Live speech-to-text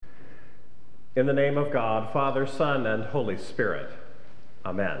In the name of God, Father, Son, and Holy Spirit.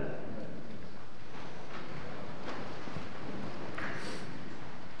 Amen.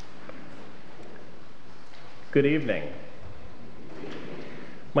 Good evening.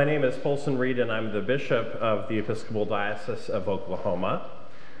 My name is Poulson and I'm the Bishop of the Episcopal Diocese of Oklahoma.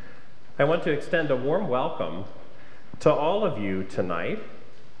 I want to extend a warm welcome to all of you tonight,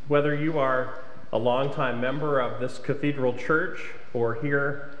 whether you are a longtime member of this cathedral church or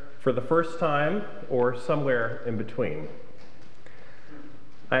here for the first time or somewhere in between.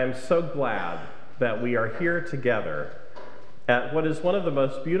 I am so glad that we are here together at what is one of the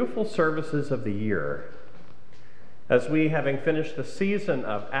most beautiful services of the year, as we, having finished the season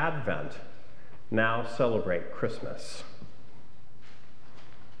of Advent, now celebrate Christmas.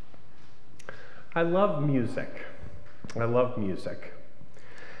 I love music.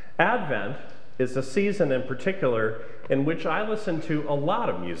 Advent is a season in particular in which I listen to a lot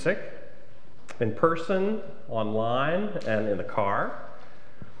of music, in person, online, and in the car.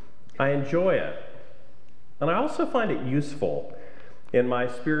 I enjoy it, and I also find it useful in my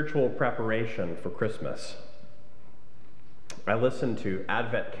spiritual preparation for Christmas. I listen to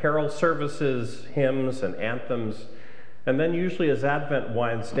Advent carol services, hymns, and anthems, and then usually as Advent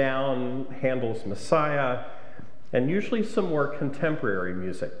winds down, Handel's Messiah, and usually some more contemporary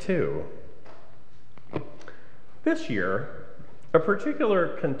music too. This year, a particular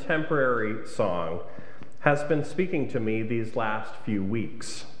contemporary song has been speaking to me these last few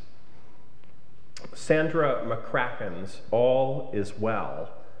weeks. Sandra McCracken's All Is Well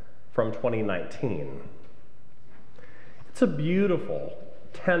from 2019. It's a beautiful,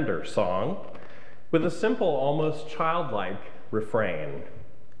 tender song with a simple, almost childlike refrain.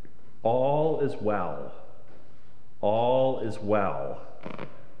 All is well. All is well.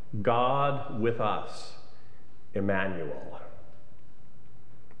 God with us, Emmanuel.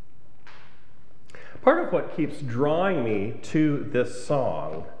 Part of what keeps drawing me to this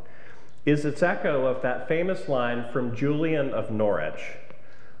song is its echo of that famous line from Julian of Norwich,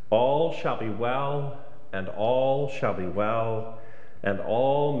 all shall be well, and all shall be well, and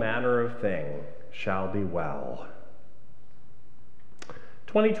all manner of thing shall be well.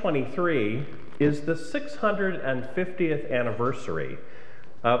 2023 is the 650th anniversary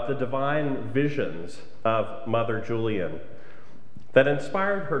of the divine visions of Mother Julian that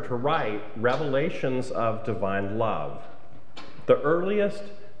inspired her to write Revelations of Divine Love, the earliest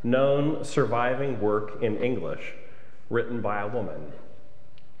known surviving work in English written by a woman.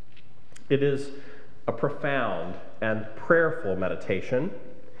 It is a profound and prayerful meditation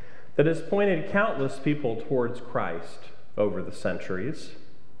that has pointed countless people towards Christ over the centuries.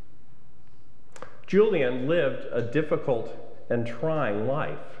 Julian lived a difficult and trying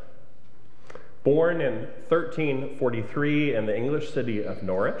life. Born in 1343 in the English city of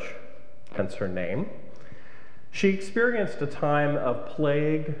Norwich, hence her name, she experienced a time of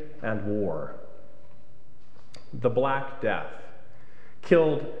plague and war. The Black Death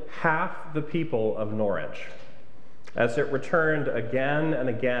killed half the people of Norwich as it returned again and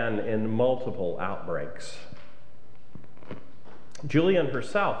again in multiple outbreaks. Julian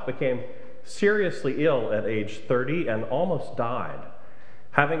herself became seriously ill at age 30 and almost died,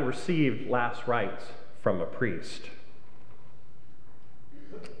 having received last rites from a priest.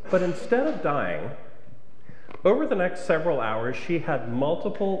 But instead of dying, over the next several hours, she had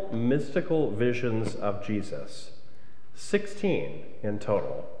multiple mystical visions of Jesus, 16 in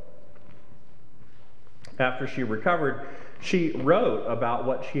total. After she recovered, she wrote about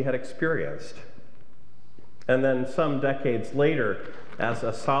what she had experienced. And then some decades later, as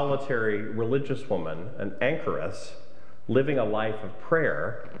a solitary religious woman, an anchoress, living a life of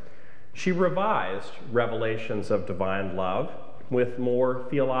prayer, she revised Revelations of Divine Love with more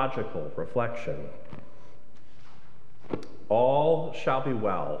theological reflection. All shall be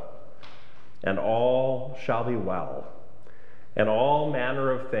well, and all shall be well, and all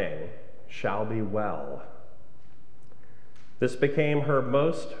manner of thing shall be well. This became her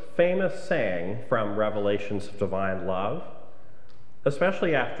most famous saying from Revelations of Divine Love,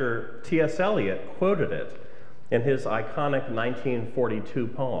 especially after T.S. Eliot quoted it in his iconic 1942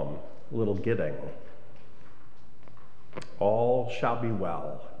 poem, Little Gidding. All shall be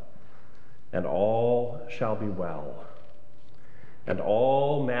well, and all shall be well, and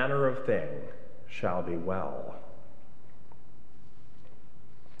all manner of thing shall be well.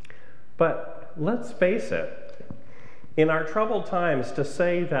 But let's face it, in our troubled times, to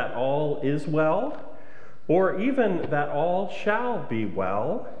say that all is well, or even that all shall be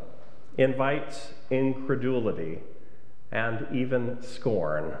well, invites incredulity and even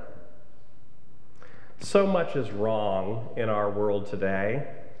scorn. So much is wrong in our world today.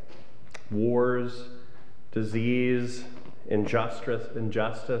 wars, disease,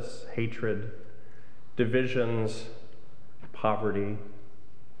 injustice, hatred, divisions, poverty.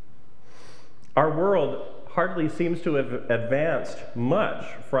 Our world hardly seems to have advanced much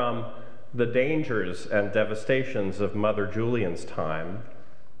from the dangers and devastations of Mother Julian's time,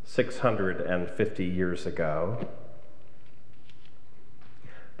 650 years ago.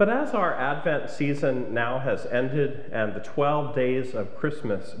 But as our Advent season now has ended and the 12 days of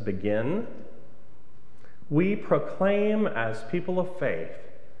Christmas begin, we proclaim as people of faith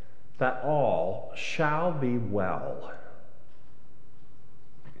that all shall be well.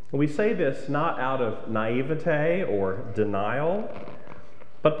 We say this not out of naivete or denial,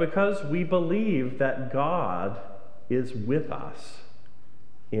 but because we believe that God is with us,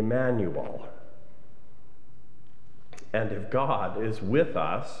 Emmanuel. And if God is with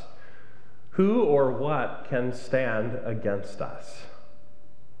us, who or what can stand against us?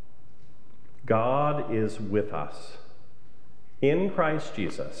 God is with us in Christ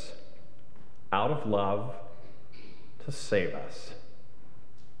Jesus, out of love to save us.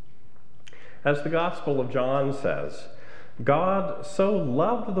 As the Gospel of John says, God so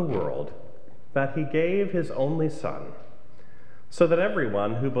loved the world that he gave his only Son, so that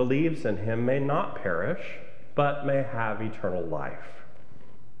everyone who believes in him may not perish, but may have eternal life.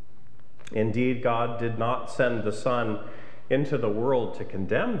 Indeed, God did not send the Son into the world to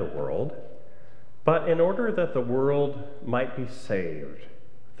condemn the world, but in order that the world might be saved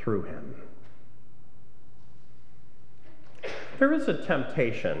through him. There is a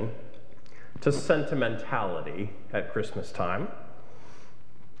temptation to sentimentality at Christmas time,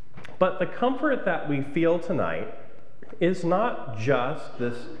 but the comfort that we feel tonight is not just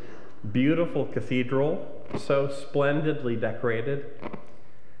this beautiful cathedral, so splendidly decorated,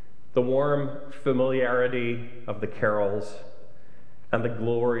 the warm familiarity of the carols, and the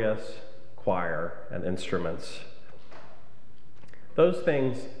glorious choir and instruments. Those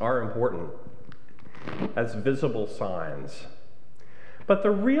things are important as visible signs. But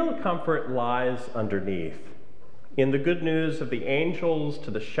the real comfort lies underneath, in the good news of the angels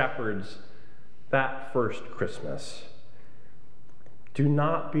to the shepherds that first Christmas. Do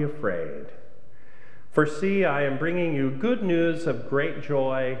not be afraid, for see, I am bringing you good news of great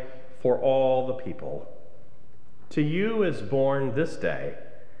joy for all the people. To you is born this day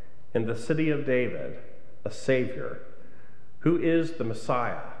in the city of David a Savior, who is the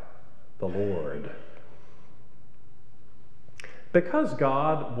Messiah, the Lord. Because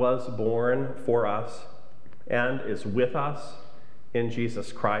God was born for us and is with us in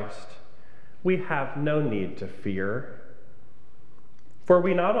Jesus Christ, we have no need to fear. For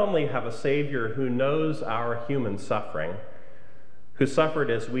we not only have a Savior who knows our human suffering, who suffered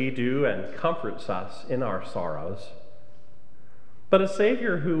as we do and comforts us in our sorrows, but a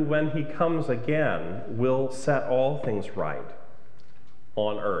Savior who, when he comes again, will set all things right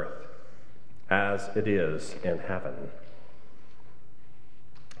on earth as it is in heaven.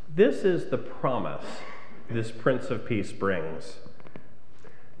 This is the promise this Prince of Peace brings.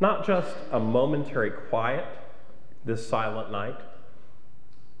 Not just a momentary quiet this silent night,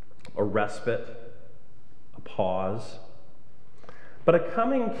 a respite, a pause, but a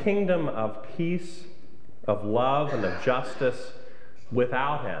coming kingdom of peace, of love, and of justice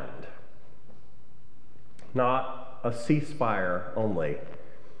without end. Not a ceasefire only,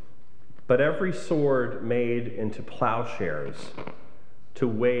 but every sword made into plowshares to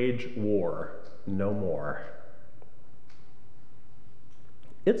wage war no more.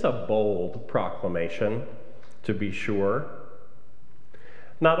 It's a bold proclamation, to be sure.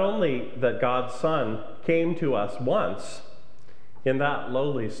 Not only that God's Son came to us once in that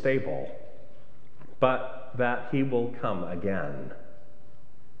lowly stable, but that he will come again.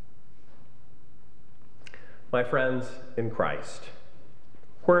 My friends in Christ,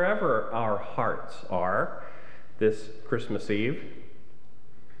 wherever our hearts are this Christmas Eve,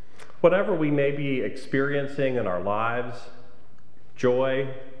 whatever we may be experiencing in our lives, joy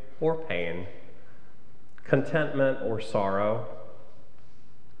or pain, contentment or sorrow,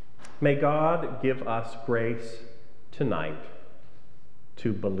 may God give us grace tonight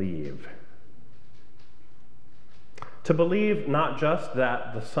to believe. To believe not just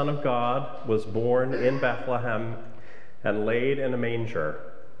that the Son of God was born in Bethlehem and laid in a manger,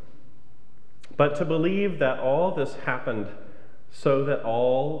 but to believe that all this happened so that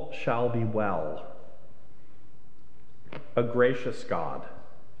all shall be well. A gracious God,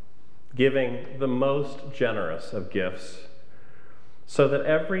 giving the most generous of gifts, so that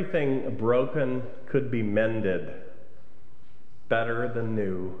everything broken could be mended better than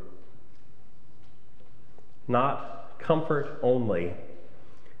new. Not comfort only,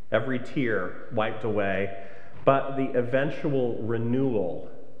 every tear wiped away, but the eventual renewal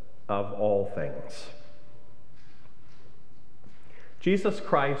of all things. Jesus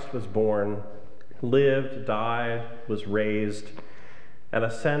Christ was born, lived, died, was raised, and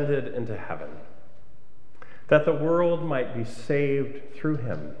ascended into heaven, that the world might be saved through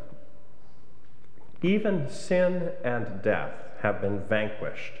him. Even sin and death have been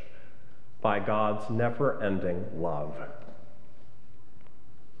vanquished by God's never-ending love.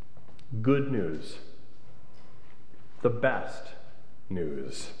 Good news, the best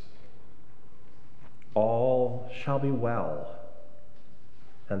news. All shall be well,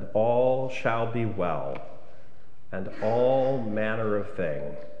 and all shall be well, and all manner of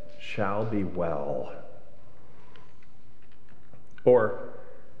thing shall be well. Or,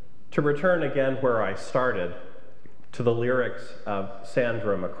 to return again where I started, to the lyrics of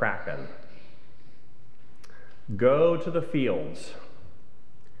Sandra McCracken. Go to the fields,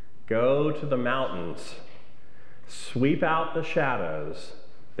 go to the mountains, sweep out the shadows,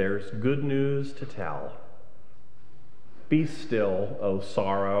 there's good news to tell. Be still, O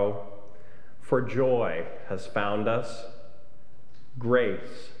sorrow, for joy has found us,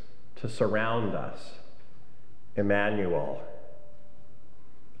 grace to surround us, Emmanuel.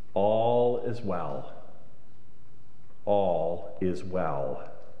 All is well. All is well.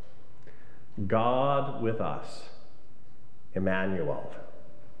 God with us, Emmanuel.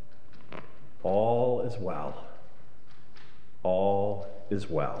 All is well. All is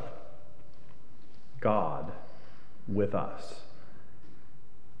well. God with us,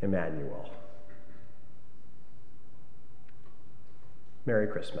 Emmanuel. Merry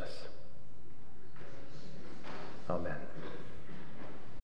Christmas. Amen.